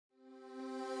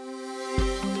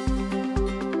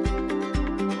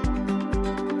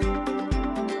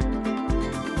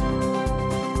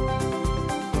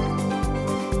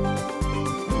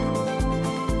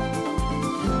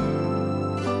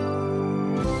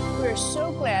We're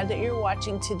so glad that you're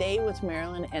watching Today with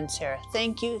Marilyn and Sarah.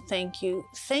 Thank you, thank you,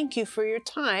 thank you for your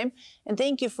time, and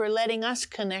thank you for letting us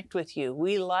connect with you.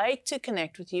 We like to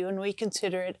connect with you, and we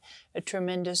consider it a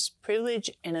tremendous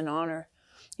privilege and an honor.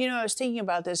 You know, I was thinking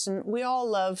about this, and we all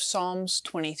love Psalms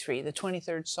 23, the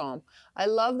 23rd Psalm. I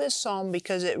love this psalm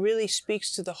because it really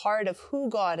speaks to the heart of who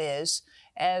God is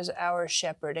as our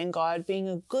shepherd, and God being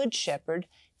a good shepherd,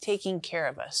 taking care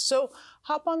of us. So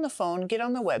hop on the phone, get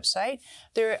on the website.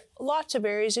 There are lots of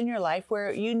areas in your life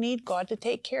where you need God to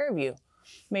take care of you.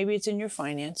 Maybe it's in your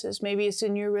finances, maybe it's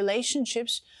in your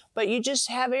relationships, but you just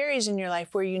have areas in your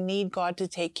life where you need God to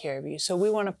take care of you. So we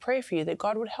want to pray for you that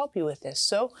God would help you with this.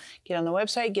 So get on the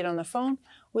website, get on the phone.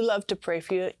 We love to pray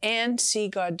for you and see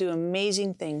God do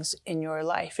amazing things in your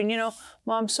life. And you know,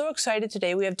 Mom, I'm so excited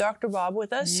today. We have Dr. Bob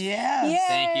with us. Yes.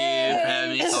 Thank you for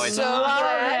having me. So Always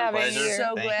glad having you.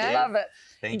 So Thank glad. you. Love it.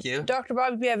 Thank you. Dr.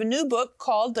 Bob, we have a new book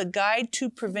called The Guide to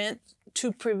Prevent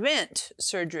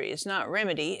Surgery. It's not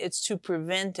remedy, it's to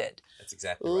prevent it. That's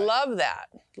exactly right.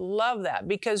 Love that.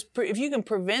 Because if you can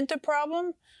prevent a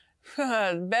problem,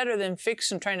 better than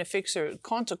trying to fix the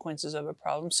consequences of a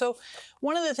problem. So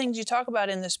one of the things you talk about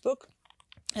in this book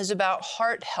is about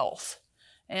heart health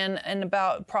and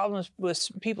about problems with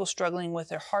people struggling with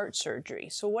their heart surgery.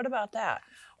 So what about that?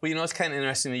 Well, you know, it's kind of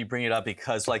interesting that you bring it up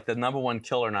because, like, the number one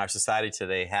killer in our society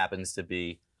today happens to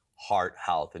be heart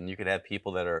health. And you could have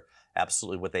people that are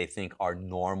absolutely what they think are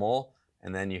normal,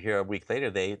 and then you hear a week later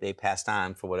they passed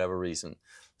on for whatever reason.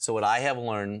 So what I have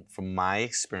learned from my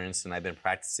experience, and I've been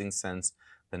practicing since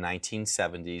the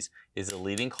 1970s, is the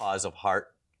leading cause of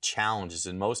heart challenges.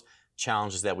 And most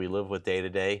challenges that we live with day to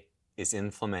day is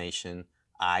inflammation,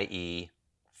 i.e.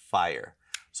 fire.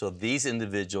 So these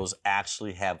individuals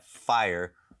actually have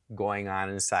fire going on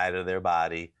inside of their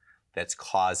body that's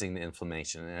causing the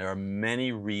inflammation. And there are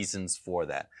many reasons for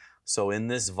that. So in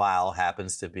this vial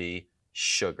happens to be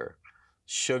sugar.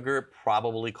 Sugar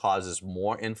probably causes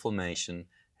more inflammation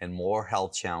and more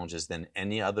health challenges than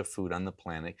any other food on the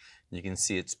planet. You can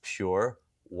see it's pure,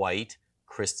 white,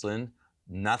 crystalline.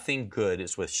 Nothing good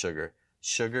is with sugar.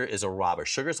 Sugar is a robber.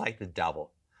 Sugar's like the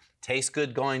devil. Tastes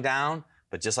good going down,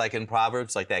 but just like in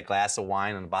Proverbs, like that glass of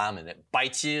wine on the bottom, and it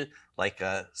bites you like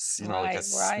a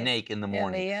snake in the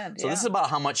morning. In the end, so this is about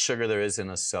how much sugar there is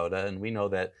in a soda, and we know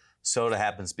that soda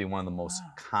happens to be one of the most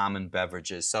common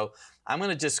beverages. So I'm going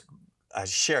to just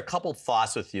share a couple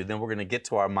thoughts with you, then we're going to get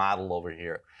to our model over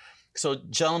here. So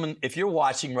gentlemen, if you're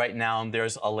watching right now and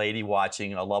there's a lady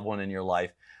watching, a loved one in your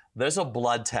life, there's a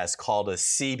blood test called a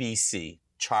CBC,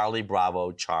 Charlie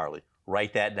Bravo Charlie.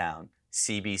 Write that down,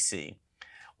 CBC.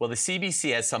 Well, the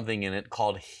CBC has something in it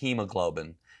called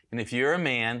hemoglobin. And if you're a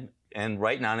man, and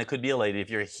right now, and it could be a lady, if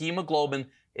your hemoglobin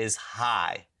is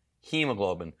high,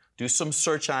 hemoglobin, do some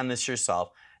search on this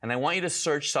yourself. And I want you to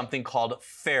search something called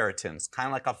ferritin. It's kind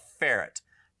of like a ferret.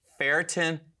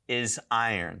 Ferritin is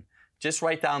iron. Just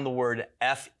write down the word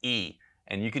Fe,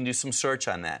 and you can do some search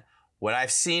on that. What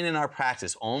I've seen in our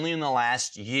practice, only in the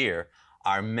last year,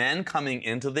 are men coming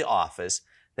into the office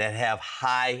that have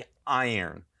high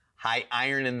iron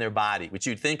in their body, which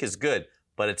you'd think is good,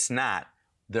 but it's not.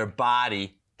 Their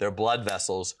body, their blood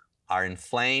vessels are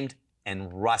inflamed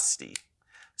and rusty.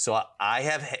 So I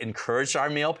have encouraged our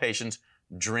male patients,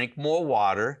 drink more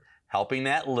water, helping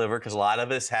that liver, because a lot of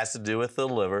this has to do with the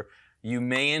liver. You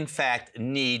may, in fact,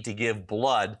 need to give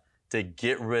blood to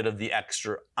get rid of the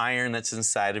extra iron that's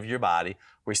inside of your body.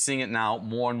 We're seeing it now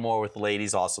more and more with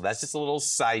ladies also. That's just a little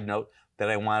side note that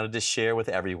I wanted to share with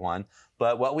everyone.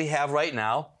 But what we have right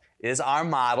now is our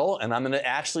model, and I'm going to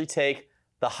actually take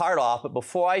the heart off. But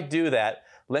before I do that,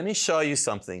 let me show you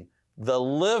something. The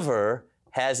liver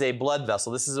has a blood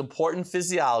vessel. This is important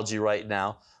physiology right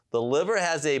now. The liver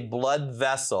has a blood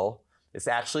vessel. It's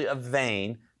actually a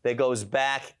vein that goes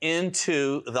back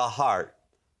into the heart.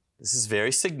 This is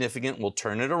very significant. We'll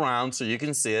turn it around so you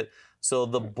can see it. So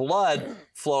the blood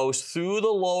flows through the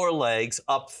lower legs,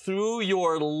 up through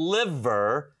your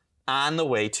liver, on the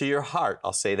way to your heart.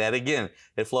 I'll say that again.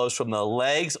 It flows from the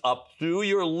legs up through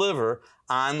your liver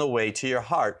on the way to your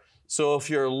heart. So if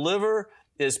your liver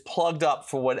is plugged up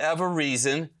for whatever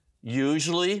reason,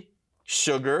 usually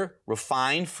sugar,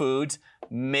 refined foods,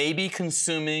 maybe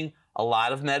consuming a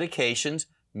lot of medications,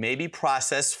 maybe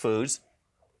processed foods,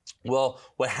 well,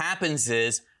 what happens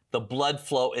is the blood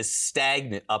flow is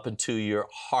stagnant up into your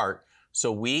heart.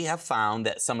 So we have found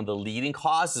that some of the leading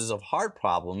causes of heart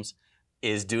problems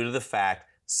is due to the fact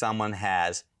someone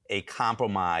has a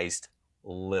compromised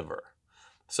liver.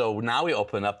 So now we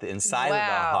open up the inside of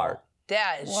the heart.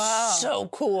 That is so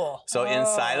cool. So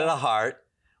inside of the heart,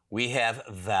 we have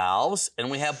valves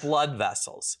and we have blood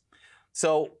vessels.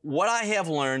 So what I have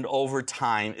learned over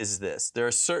time is this. There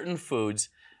are certain foods,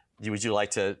 would you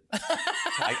like to,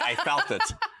 I felt it.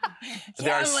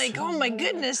 I'm like, oh my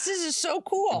goodness, this is so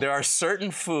cool. There are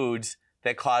certain foods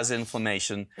that cause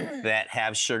inflammation that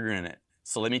have sugar in it.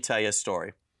 So let me tell you a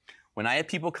story. When I have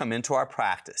people come into our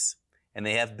practice and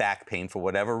they have back pain for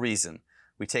whatever reason,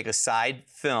 we take a side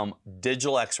film,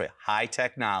 digital x-ray, high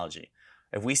technology.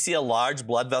 If we see a large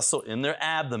blood vessel in their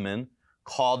abdomen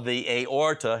called the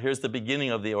aorta, here's the beginning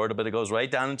of the aorta, but it goes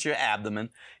right down into your abdomen.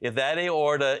 If that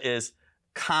aorta is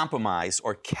compromised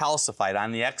or calcified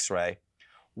on the x-ray,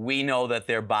 we know that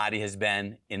their body has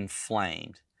been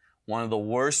inflamed. One of the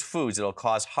worst foods that will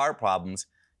cause heart problems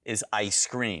is ice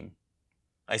cream.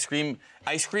 Ice cream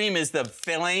is the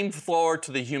flamethrower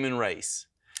to the human race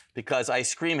because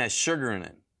ice cream has sugar in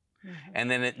it. Mm-hmm.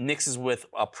 And then it mixes with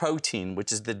a protein,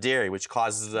 which is the dairy, which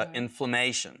causes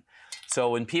inflammation.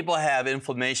 So when people have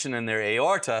inflammation in their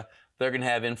aorta, they're going to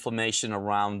have inflammation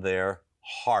around their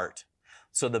heart.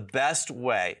 So the best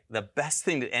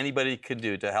thing that anybody could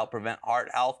do to help prevent heart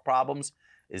health problems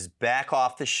is back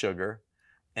off the sugar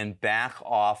and back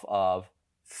off of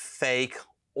fake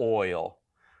oil,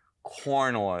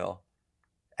 corn oil.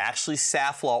 Actually,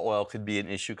 safflower oil could be an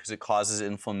issue because it causes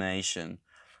inflammation.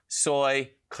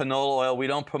 Soy, canola oil, we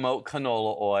don't promote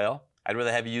canola oil. I'd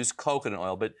rather have you use coconut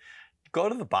oil, but go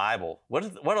to the Bible. What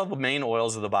are the main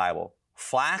oils of the Bible?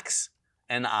 Flax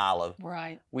and olive.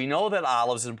 Right. We know that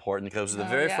olive is important because it was the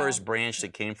very first branch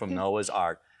that came from Noah's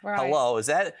Ark. Right. Hello,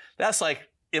 that's like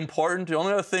important? The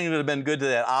only other thing that would have been good to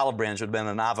that olive branch would have been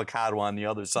an avocado on the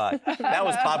other side. That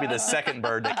was probably the second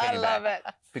bird that came back. I love it.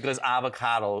 Because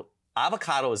avocado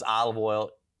is olive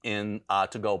oil in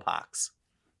to-go box.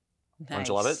 Nice. Don't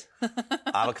you love it?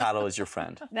 Avocado is your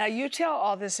friend. Now, you tell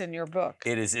all this in your book.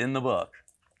 It is in the book.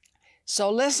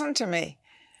 So listen to me.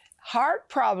 Heart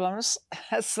problems,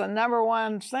 that's the number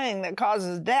one thing that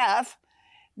causes death.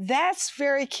 That's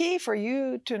very key for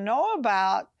you to know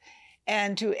about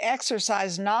and to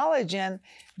exercise knowledge in.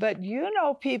 But you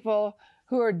know people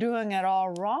who are doing it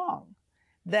all wrong.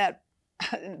 That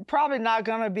probably not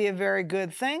going to be a very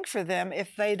good thing for them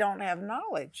if they don't have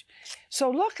knowledge. So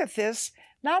look at this,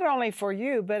 not only for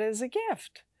you, but as a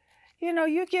gift. You know,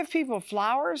 you give people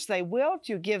flowers, they wilt,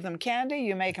 you give them candy,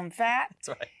 you make them fat. That's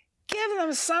right. Give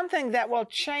them something that will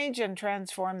change and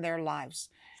transform their lives.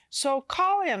 So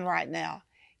call in right now.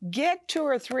 Get 2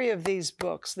 or 3 of these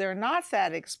books. They're not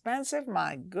that expensive,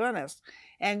 my goodness.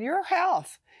 And your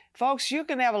health. Folks, you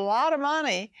can have a lot of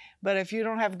money, but if you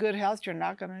don't have good health, you're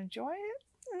not going to enjoy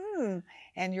it.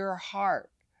 And your heart.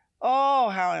 Oh,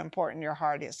 how important your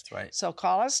heart is. That's right. So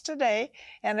call us today.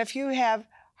 And if you have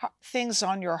things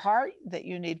on your heart that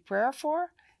you need prayer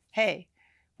for, hey,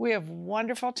 we have a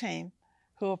wonderful team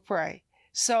who will pray.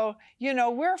 So, you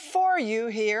know, we're for you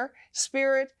here,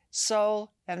 spirit,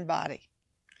 soul, and body.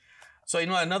 So, you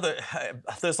know,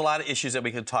 there's a lot of issues that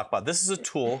we could talk about. This is a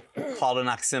tool called an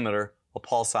oximeter, a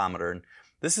pulsometer. And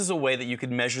this is a way that you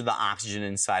can measure the oxygen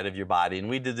inside of your body. And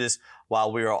we did this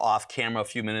while we were off camera a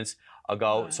few minutes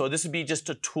ago. Right. So this would be just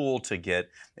a tool to get.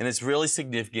 And it's really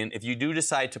significant. If you do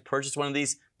decide to purchase one of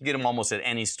these, you get them almost at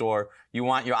any store. You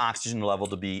want your oxygen level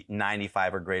to be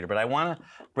 95 or greater. But I want to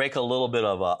break a little bit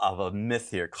of a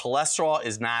myth here. Cholesterol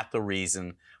is not the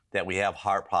reason that we have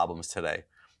heart problems today.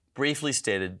 Briefly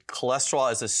stated,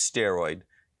 cholesterol is a steroid.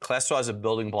 Cholesterol is a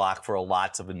building block for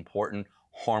lots of important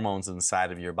hormones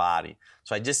inside of your body.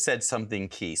 So I just said something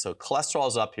key. So cholesterol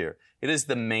is up here. It is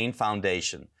the main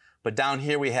foundation. But down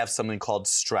here we have something called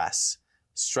stress.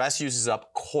 Stress uses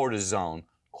up cortisone.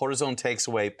 Cortisone takes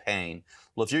away pain.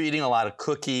 Well, if you're eating a lot of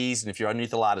cookies and if you're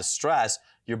underneath a lot of stress,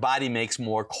 your body makes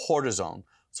more cortisone.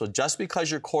 So just because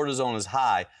your cortisone is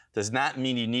high does not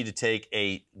mean you need to take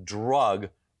a drug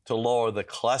to lower the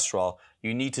cholesterol.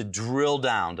 You need to drill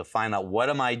down to find out, what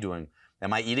am I doing?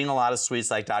 Am I eating a lot of sweets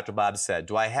like Dr. Bob said?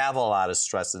 Do I have a lot of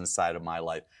stress inside of my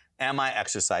life? Am I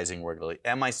exercising regularly?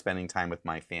 Am I spending time with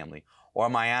my family? Or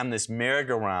am I on this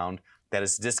merry-go-round that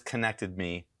has disconnected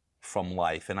me from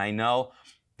life? And I know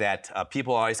that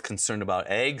people are always concerned about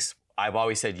eggs. I've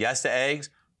always said yes to eggs.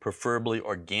 Preferably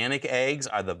organic eggs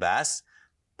are the best.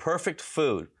 Perfect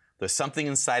food. There's something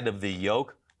inside of the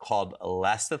yolk called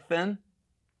lecithin.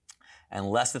 And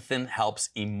lecithin helps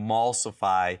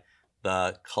emulsify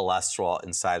the cholesterol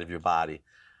inside of your body.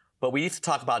 But we need to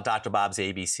talk about Dr. Bob's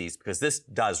ABCs because this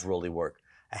does really work.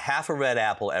 A half a red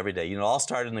apple every day. You know, it all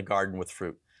started in the garden with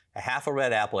fruit. A half a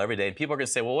red apple every day. And people are going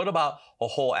to say, well, what about a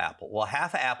whole apple? Well,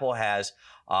 half an apple has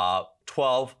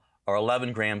 12 or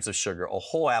 11 grams of sugar. A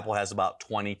whole apple has about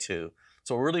 22.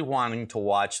 So we're really wanting to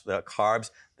watch the carbs.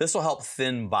 This will help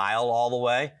thin bile all the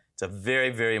way. It's a very,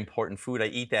 very important food. I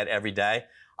eat that every day.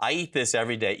 I eat this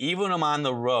every day. Even when I'm on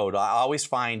the road, I always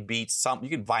find beets. You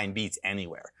can find beets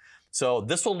anywhere. So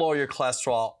this will lower your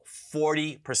cholesterol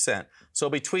 40%.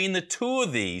 So between the two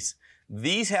of these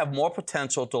have more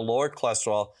potential to lower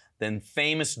cholesterol than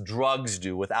famous drugs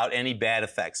do without any bad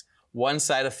effects. One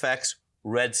side effects,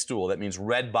 red stool. That means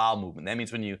red bowel movement. That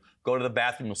means when you go to the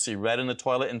bathroom, you'll see red in the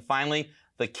toilet. And finally,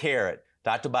 the carrot,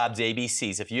 Dr. Bob's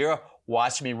ABCs. If you're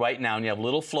watching me right now and you have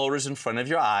little floaters in front of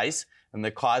your eyes and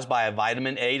they're caused by a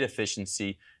vitamin A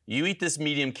deficiency, you eat this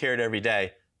medium carrot every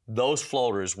day, those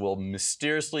floaters will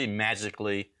mysteriously,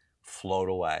 magically float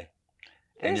away.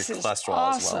 And This your is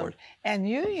cholesterol is awesome. lowered. And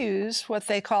you use what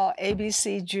they call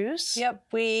ABC juice? Yep,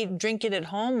 we drink it at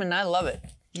home, and I love it.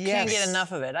 Can't Yes. get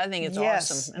enough of it. I think it's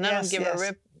Yes, awesome. And I yes, don't give yes. a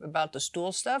rip about the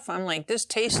stool stuff. I'm like, this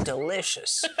tastes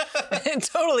delicious. It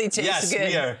totally tastes Yes, good.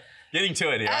 we are getting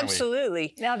to it here, aren't we?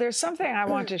 Absolutely. Now, there's something I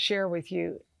want to share with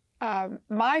you.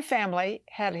 My family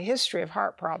had a history of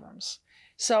heart problems.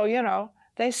 So,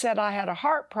 they said I had a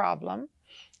heart problem.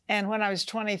 And when I was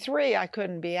 23, I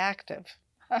couldn't be active.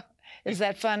 Is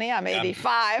that funny? I'm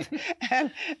 85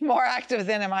 and more active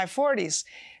than in my 40s.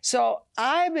 So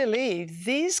I believe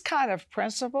these kind of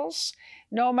principles,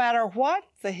 no matter what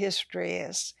the history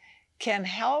is, can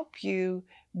help you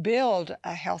build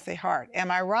a healthy heart.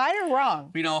 Am I right or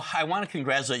wrong? I want to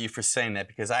congratulate you for saying that,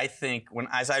 because I think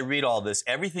as I read all this,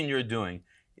 everything you're doing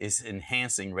is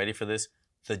enhancing, ready for this,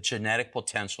 the genetic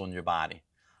potential in your body.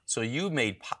 So you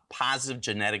made positive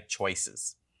genetic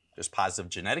choices. There's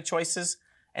positive genetic choices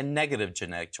and negative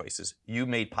genetic choices. You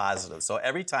made positive. So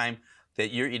every time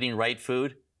that you're eating right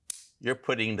food, you're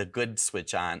putting the good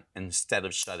switch on instead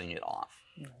of shutting it off.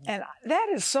 And that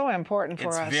is so important for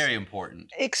us. It's very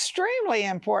important. Extremely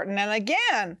important. And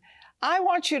again, I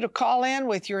want you to call in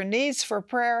with your needs for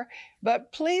prayer,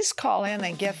 but please call in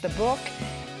and get the book.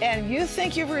 And you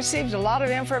think you've received a lot of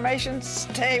information,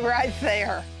 stay right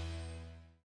there.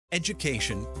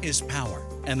 Education is power,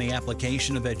 and the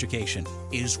application of education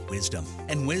is wisdom.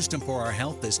 And wisdom for our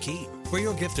health is key. For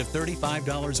your gift of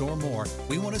 $35 or more,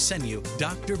 we want to send you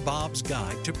Dr. Bob's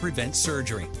Guide to Prevent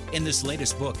Surgery. In this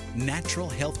latest book, natural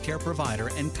healthcare provider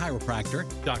and chiropractor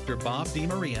Dr. Bob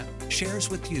DeMaria shares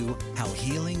with you how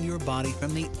healing your body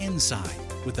from the inside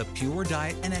with a pure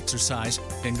diet and exercise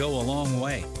can go a long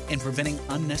way in preventing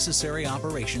unnecessary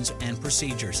operations and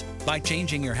procedures. By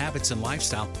changing your habits and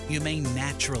lifestyle, you may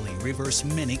naturally reverse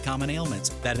many common ailments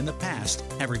that in the past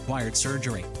have required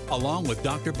surgery. Along with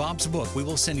Dr. Bob's book, we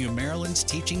will send you Marilyn's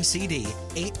teaching CD,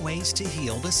 8 Ways to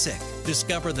Heal the Sick.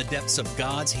 Discover the depths of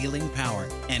God's healing power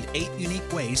and 8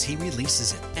 unique ways He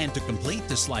releases it. And to complete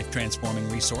this life-transforming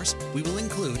resource, we will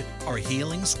include our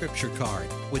Healing Scripture Card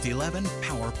with 11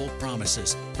 powerful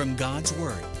promises from God's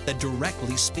Word that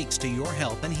directly speaks to your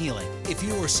health and healing. If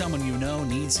you or someone you know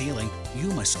needs healing,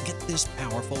 you must get this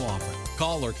powerful offer.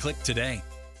 Call or click today.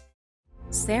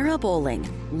 Sarah Bowling,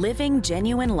 Living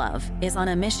Genuine Love, is on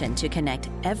a mission to connect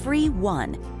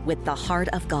everyone with the heart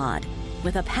of God.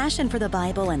 With a passion for the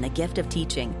Bible and the gift of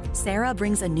teaching, Sarah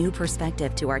brings a new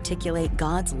perspective to articulate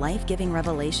God's life-giving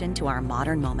revelation to our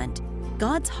modern moment.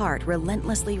 God's heart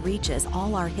relentlessly reaches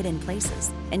all our hidden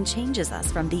places and changes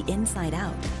us from the inside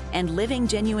out. And Living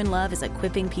Genuine Love is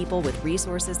equipping people with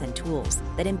resources and tools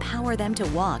that empower them to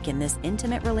walk in this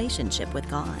intimate relationship with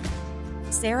God.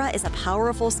 Sarah is a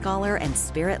powerful scholar and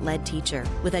spirit-led teacher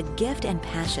with a gift and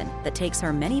passion that takes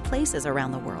her many places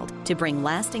around the world to bring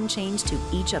lasting change to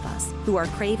each of us who are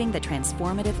craving the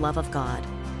transformative love of God.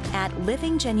 At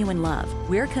Living Genuine Love,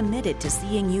 we're committed to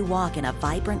seeing you walk in a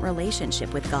vibrant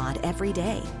relationship with God every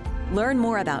day. Learn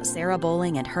more about Sarah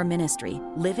Bowling and her ministry,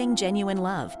 Living Genuine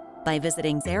Love, by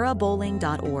visiting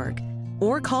sarahbowling.org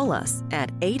or call us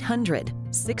at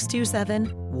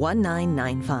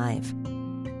 800-627-1995.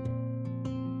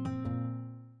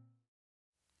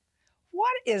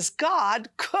 What is God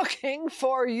cooking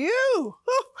for you?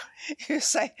 You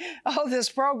say, oh, this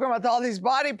program with all these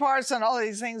body parts and all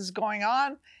these things going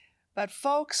on. But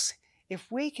folks, if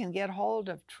we can get hold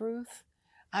of truth,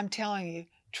 I'm telling you,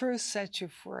 truth sets you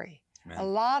free. Amen. A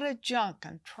lot of junk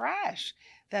and trash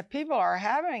that people are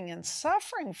having and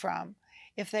suffering from,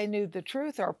 if they knew the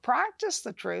truth or practiced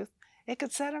the truth, it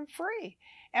could set them free.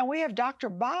 And we have Dr.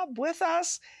 Bob with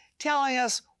us telling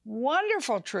us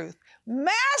wonderful truth,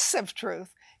 massive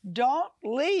truth. Don't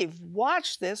leave.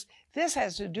 Watch this. This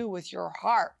has to do with your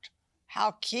heart.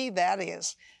 How key that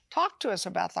is. Talk to us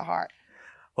about the heart.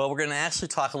 Well, we're going to actually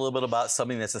talk a little bit about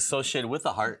something that's associated with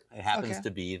the heart. It happens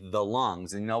to be the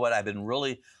lungs. And you know what? I've been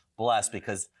really blessed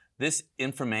because this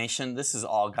information, this is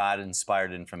all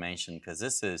God-inspired information, because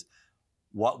this is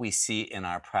what we see in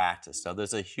our practice. So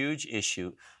there's a huge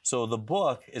issue. So the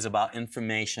book is about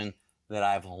information that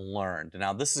I've learned.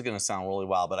 Now, this is going to sound really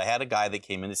wild, but I had a guy that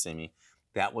came in to see me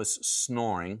that was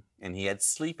snoring, and he had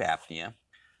sleep apnea.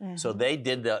 So they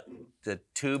did the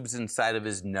tubes inside of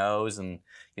his nose and,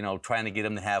 trying to get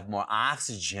him to have more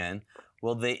oxygen.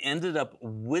 Well, they ended up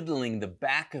whittling the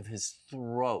back of his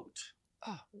throat.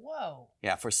 Oh, whoa.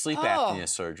 Yeah, for sleep apnea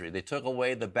surgery. They took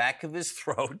away the back of his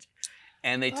throat,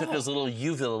 and they took his little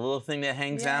uvula, the little thing that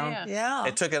hangs down. Yeah.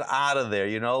 They took it out of there,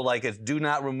 like it's do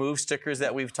not remove stickers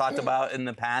that we've talked about in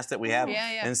the past that we have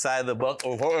inside the book,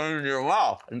 or put it in your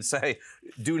mouth and say,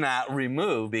 do not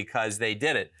remove, because they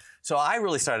did it. So I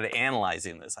really started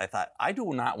analyzing this. I thought, I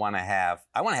want to have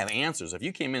answers. If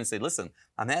you came in and said, listen,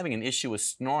 I'm having an issue with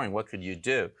snoring, what could you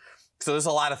do? So there's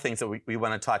a lot of things that we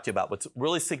want to talk to you about. What's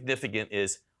really significant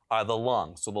are the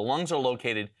lungs. So the lungs are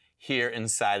located here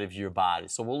inside of your body.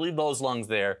 So we'll leave those lungs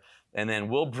there, and then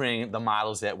we'll bring the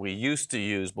models that we used to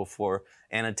use before,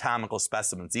 anatomical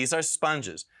specimens. These are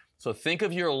sponges. So think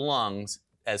of your lungs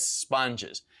as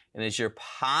sponges. And as your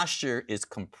posture is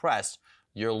compressed,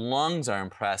 your lungs are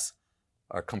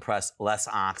compressed, less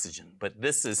oxygen. But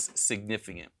this is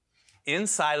significant.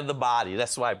 Inside of the body,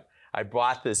 that's why I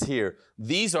brought this here.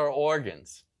 These are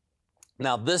organs.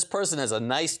 Now, this person has a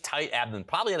nice tight abdomen,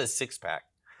 probably had a six-pack.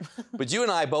 But you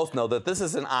and I both know that this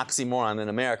is an oxymoron in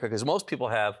America, because most people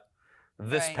have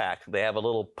this pack. They have a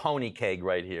little pony keg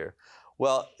right here.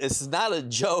 Well, it's not a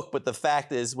joke, but the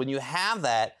fact is, when you have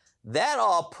that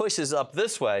all pushes up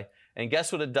this way, and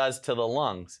guess what it does to the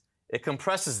lungs? It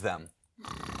compresses them.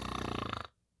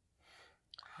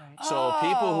 So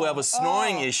people who have a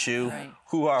snoring issue,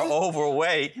 who are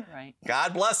overweight,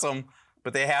 God bless them,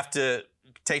 but they have to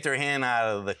take their hand out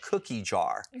of the cookie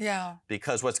jar. Yeah.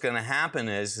 Because what's going to happen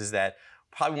is that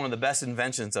probably one of the best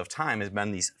inventions of time has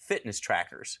been these fitness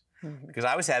trackers. Because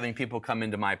I was having people come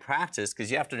into my practice, because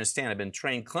you have to understand, I've been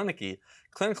trained clinically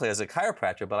as a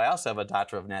chiropractor, but I also have a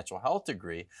doctor of natural health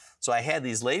degree. So I had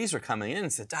these ladies were coming in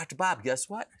and said, Dr. Bob, guess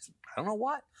what? I said, I don't know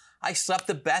what. I slept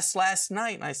the best last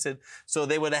night. And I said, so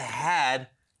they would have had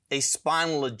a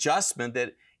spinal adjustment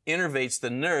that innervates the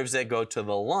nerves that go to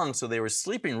the lungs. So they were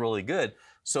sleeping really good.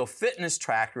 So fitness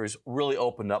trackers really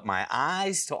opened up my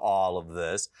eyes to all of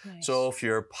this. Nice. So if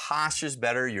your posture's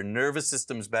better, your nervous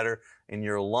system's better, and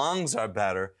your lungs are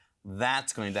better,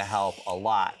 that's going to help a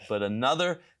lot. But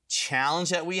another challenge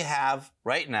that we have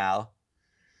right now,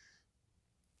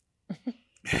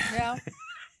 yeah,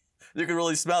 you can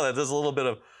really smell that. There's a little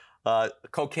bit of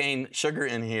cocaine sugar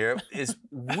in here, is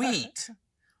wheat.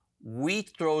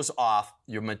 Wheat throws off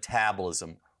your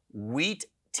metabolism. Wheat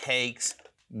takes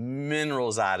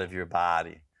minerals out of your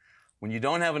body. When you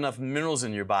don't have enough minerals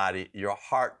in your body, your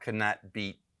heart cannot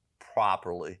beat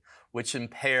properly, which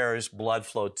impairs blood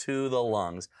flow to the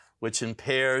lungs, which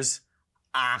impairs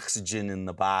oxygen in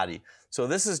the body. So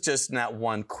this is just not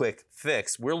one quick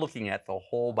fix. We're looking at the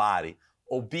whole body.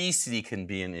 Obesity can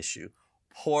be an issue.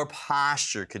 Poor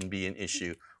posture can be an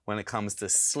issue when it comes to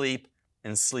sleep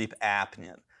and sleep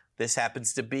apnea. This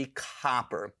happens to be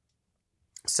copper.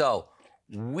 So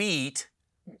wheat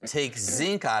takes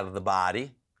zinc out of the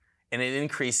body, and it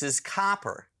increases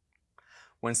copper.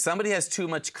 When somebody has too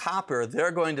much copper,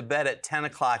 they're going to bed at 10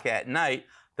 o'clock at night,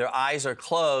 their eyes are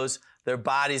closed, their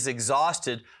body's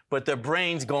exhausted, but their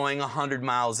brain's going 100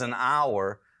 miles an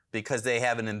hour because they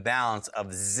have an imbalance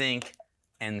of zinc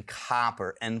and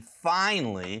copper. And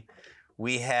finally,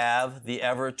 we have the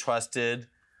ever-trusted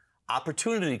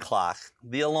opportunity clock,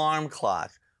 the alarm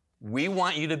clock. We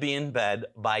want you to be in bed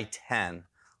by 10.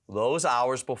 Those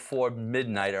hours before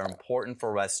midnight are important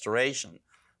for restoration.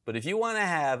 But if you want to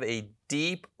have a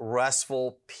deep,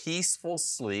 restful, peaceful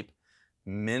sleep,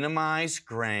 minimize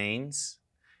grains.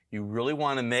 You really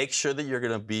want to make sure that you're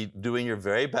going to be doing your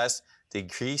very best to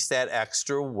increase that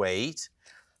extra weight.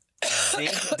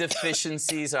 Zinc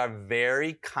deficiencies are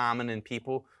very common in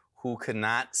people who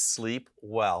cannot sleep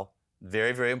well.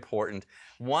 Very, very important.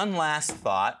 One last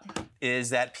thought is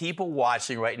that people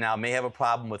watching right now may have a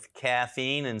problem with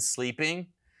caffeine and sleeping.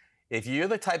 If you're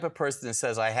the type of person that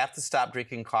says, I have to stop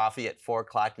drinking coffee at 4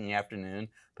 o'clock in the afternoon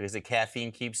because the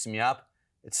caffeine keeps me up,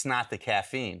 it's not the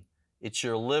caffeine. It's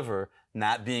your liver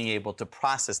not being able to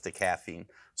process the caffeine.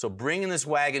 So bringing this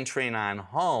wagon train on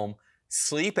home,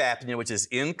 sleep apnea, which is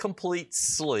incomplete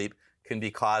sleep, can be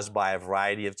caused by a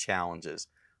variety of challenges.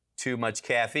 Too much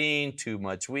caffeine, too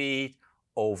much wheat,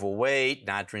 overweight,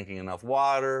 not drinking enough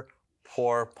water,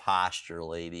 poor posture,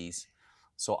 ladies.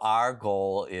 So our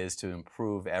goal is to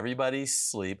improve everybody's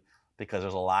sleep because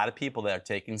there's a lot of people that are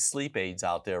taking sleep aids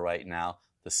out there right now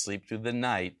to sleep through the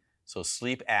night. So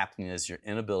sleep apnea is your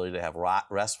inability to have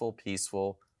restful,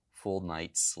 peaceful, full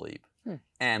night's sleep.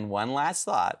 And one last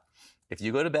thought, if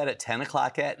you go to bed at 10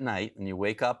 o'clock at night and you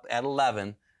wake up at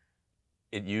 11,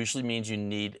 it usually means you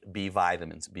need B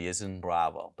vitamins. B is in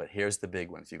Bravo. But here's the big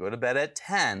one. If you go to bed at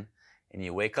 10 and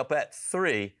you wake up at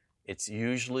 3, it's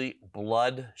usually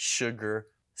blood sugar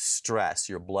stress.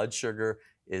 Your blood sugar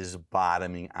is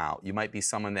bottoming out. You might be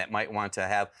someone that might want to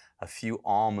have a few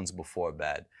almonds before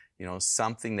bed. You know,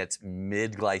 something that's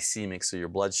mid-glycemic so your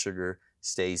blood sugar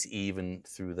stays even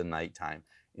through the nighttime.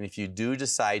 And if you do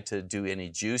decide to do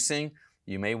any juicing,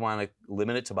 you may want to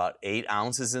limit it to about 8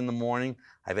 ounces in the morning.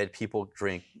 I've had people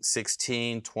drink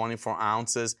 16, 24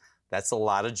 ounces. That's a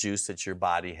lot of juice that your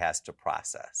body has to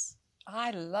process. I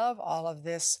love all of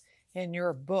this in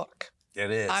your book.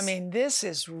 It is. I mean, this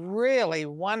is really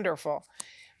wonderful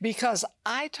because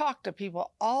I talk to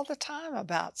people all the time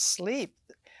about sleep.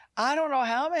 I don't know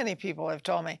how many people have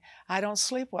told me, I don't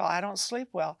sleep well, I don't sleep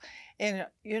well. And,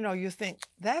 you know, you think,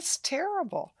 that's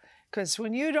terrible because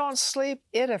when you don't sleep,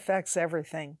 it affects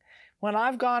everything. When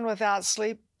I've gone without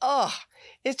sleep,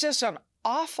 it's just an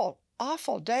awful,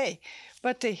 awful day.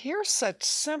 But to hear such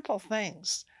simple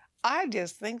things, I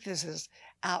just think this is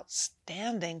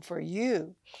outstanding for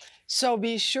you. So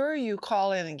be sure you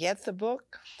call in and get the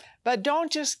book, but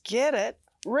don't just get it,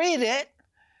 read it,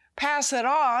 pass it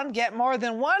on, get more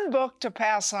than one book to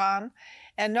pass on,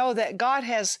 and know that God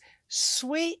has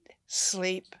sweet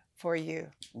sleep for you.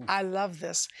 I love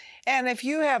this. And if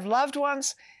you have loved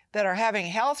ones that are having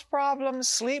health problems,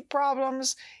 sleep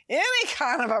problems, any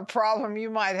kind of a problem you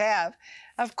might have,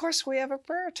 of course we have a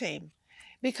prayer team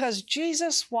because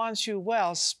Jesus wants you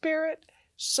well, spirit,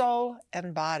 soul,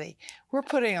 and body. We're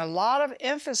putting a lot of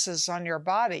emphasis on your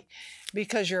body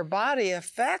because your body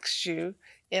affects you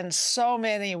in so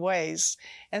many ways.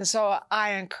 And so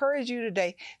I encourage you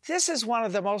today, this is one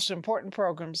of the most important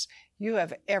programs you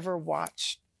have ever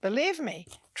watched. Believe me,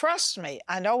 trust me,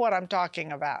 I know what I'm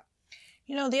talking about.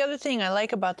 You know, the other thing I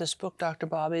like about this book, Dr.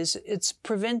 Bob, is it's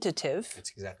preventative.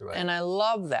 That's exactly right. And I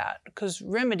love that because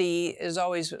remedy is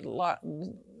always a lot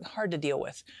hard to deal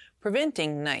with.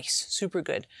 Preventing, nice, super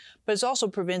good. But it's also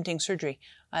preventing surgery.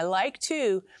 I like,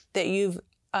 too, that you've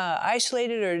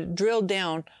isolated or drilled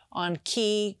down on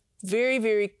key, very,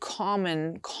 very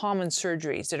common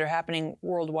surgeries that are happening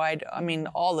worldwide, I mean,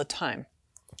 all the time.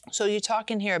 So you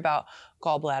talk in here about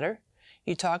gallbladder,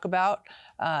 you talk about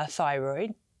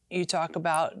thyroid, you talk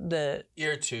about the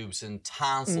ear tubes and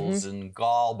tonsils and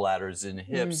gallbladders and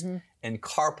hips and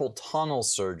carpal tunnel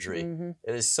surgery.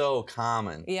 It is so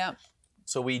common. Yeah.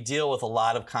 So we deal with a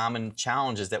lot of common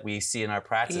challenges that we see in our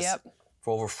practice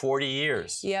for over 40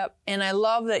 years. Yep. And I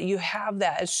love that you have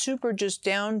that. It's super just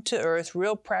down to earth,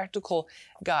 real practical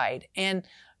guide. And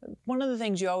one of the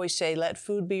things you always say, let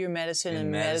food be your medicine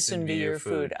and medicine be your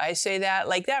food. I say that,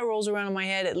 like that rolls around in my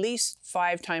head at least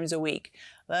 5 times a week.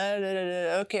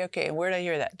 Okay, where did I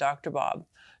hear that? Dr. Bob.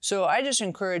 So I just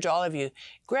encourage all of you,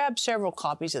 grab several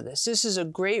copies of this. This is a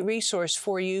great resource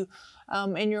for you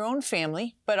in your own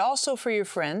family, but also for your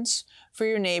friends, for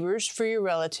your neighbors, for your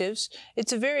relatives.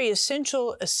 It's a very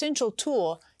essential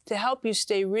tool to help you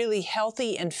stay really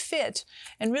healthy and fit.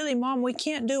 And really, Mom, we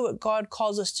can't do what God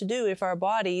calls us to do if our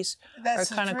bodies are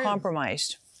kind of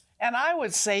compromised. And I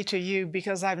would say to you,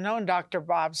 because I've known Dr.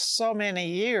 Bob so many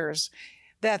years,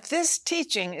 that this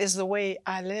teaching is the way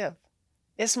I live.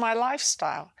 It's my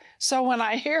lifestyle. So when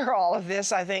I hear all of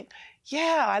this, I think,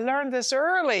 yeah, I learned this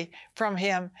early from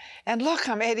him. And look,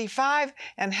 I'm 85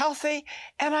 and healthy,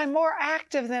 and I'm more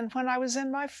active than when I was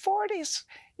in my 40s.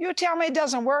 You tell me it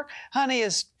doesn't work, honey,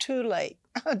 it's too late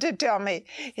to tell me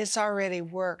it's already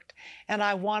worked. And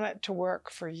I want it to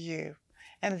work for you.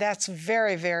 And that's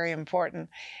very, very important.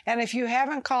 And if you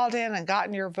haven't called in and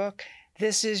gotten your book,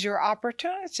 this is your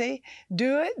opportunity.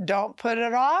 Do it. Don't put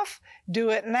it off. Do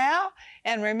it now.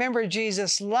 And remember,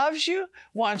 Jesus loves you,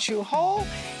 wants you whole,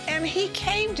 and he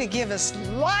came to give us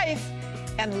life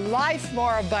and life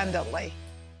more abundantly.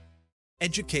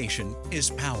 Education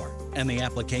is power, and the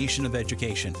application of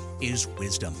education is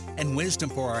wisdom. And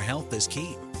wisdom for our health is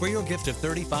key. For your gift of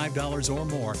 $35 or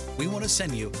more, we want to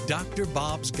send you Dr.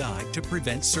 Bob's Guide to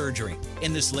Prevent Surgery.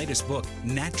 In this latest book,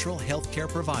 natural healthcare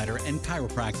provider and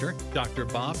chiropractor Dr.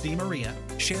 Bob DeMaria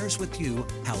shares with you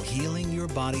how healing your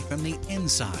body from the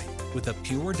inside with a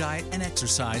pure diet and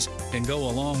exercise can go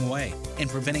a long way in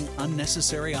preventing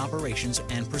unnecessary operations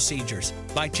and procedures.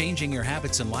 By changing your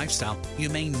habits and lifestyle, you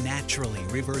may naturally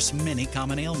reverse many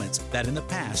common ailments that in the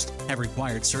past have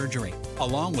required surgery.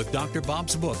 Along with Dr.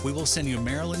 Bob's book, we will send you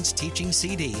Marilyn's teaching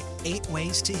CD, 8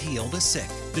 Ways to Heal the Sick.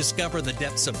 Discover the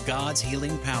depths of God's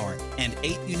healing power and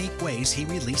 8 unique ways He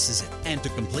releases it. And to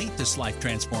complete this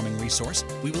life-transforming resource,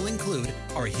 we will include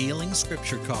our Healing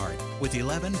Scripture card with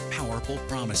 11 powerful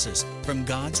promises from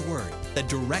God's Word that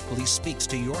directly speaks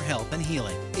to your health and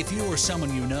healing. If you or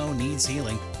someone you know needs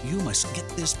healing, you must get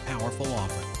this powerful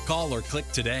offer. Call or click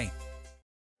today.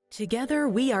 Together,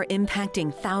 we are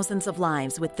impacting thousands of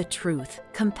lives with the truth,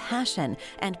 compassion,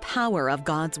 and power of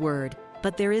God's Word.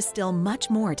 But there is still much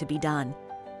more to be done.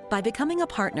 By becoming a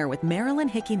partner with Marilyn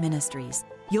Hickey Ministries,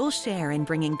 you'll share in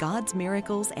bringing God's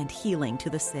miracles and healing to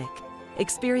the sick,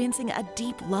 experiencing a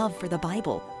deep love for the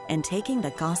Bible, and taking the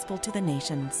gospel to the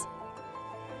nations.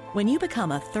 When you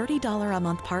become a $30 a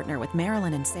month partner with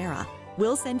Marilyn and Sarah,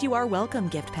 we'll send you our welcome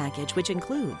gift package, which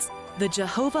includes the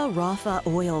Jehovah Rapha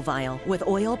oil vial with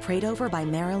oil prayed over by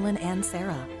Marilyn and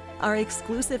Sarah, our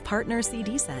exclusive partner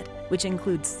CD set, which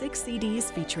includes 6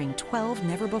 CDs featuring 12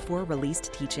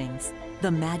 never-before-released teachings, the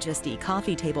Majesty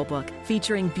coffee table book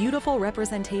featuring beautiful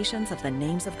representations of the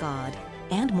names of God,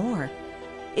 and more.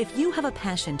 If you have a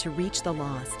passion to reach the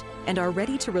lost and are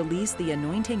ready to release the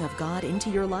anointing of God into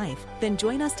your life, then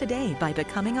join us today by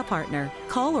becoming a partner.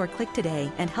 Call or click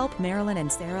today and help Marilyn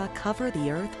and Sarah cover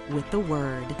the earth with the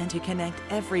Word and to connect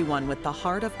everyone with the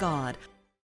heart of God.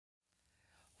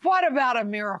 What about a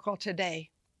miracle today?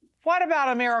 What about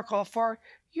a miracle for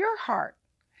your heart?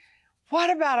 What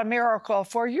about a miracle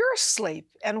for your sleep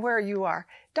and where you are?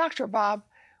 Dr. Bob,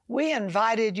 we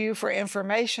invited you for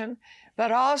information,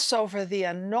 but also for the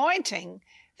anointing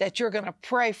that you're going to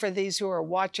pray for these who are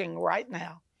watching right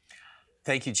now.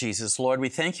 Thank you, Jesus. Lord, we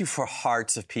thank you for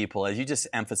hearts of people. As you just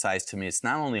emphasized to me, it's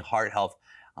not only heart health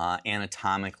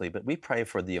anatomically, but we pray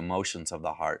for the emotions of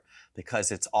the heart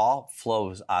because it's all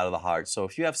flows out of the heart. So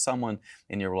if you have someone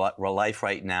in your life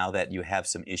right now that you have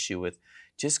some issue with,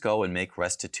 just go and make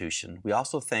restitution. We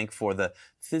also thank for the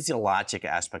physiologic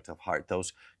aspect of heart,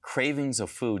 those cravings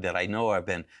of food that I know have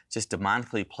been just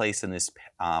demonically placed in this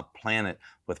planet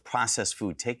with processed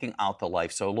food, taking out the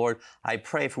life. So Lord, I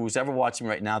pray for who's ever watching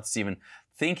right now that's even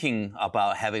thinking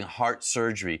about having heart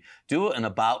surgery, do an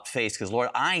about face, because Lord,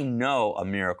 I know a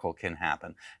miracle can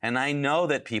happen. And I know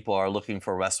that people are looking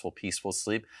for restful, peaceful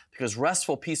sleep, because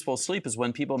restful, peaceful sleep is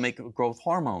when people make growth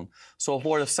hormone. So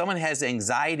Lord, if someone has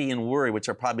anxiety and worry, which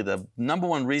are probably the number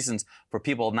one reasons for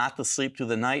people not to sleep through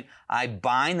the night, I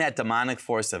bind that demonic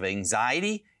force of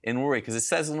anxiety and worry, because it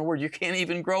says in the Word, you can't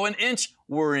even grow an inch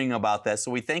worrying about that. So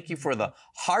we thank you for the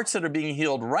hearts that are being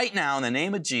healed right now in the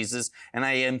name of Jesus. And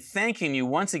I am thanking you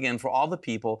once again for all the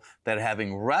people that are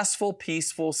having restful,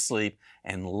 peaceful sleep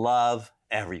and love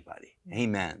everybody.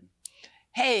 Amen.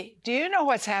 Hey, do you know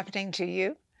what's happening to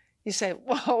you? You say,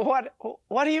 well,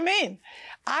 what do you mean?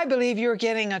 I believe you're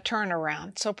getting a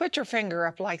turnaround. So put your finger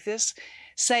up like this.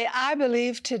 Say, I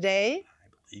believe today.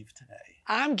 I believe today.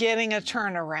 I'm getting a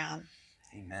turnaround.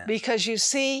 Amen. Because you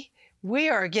see, we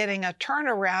are getting a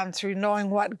turnaround through knowing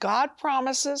what God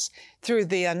promises, through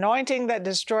the anointing that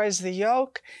destroys the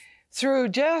yoke, through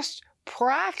just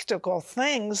practical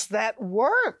things that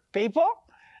work, people.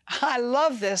 I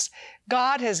love this.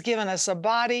 God has given us a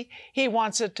body. He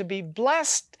wants it to be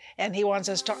blessed, and He wants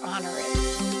us to honor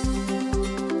it.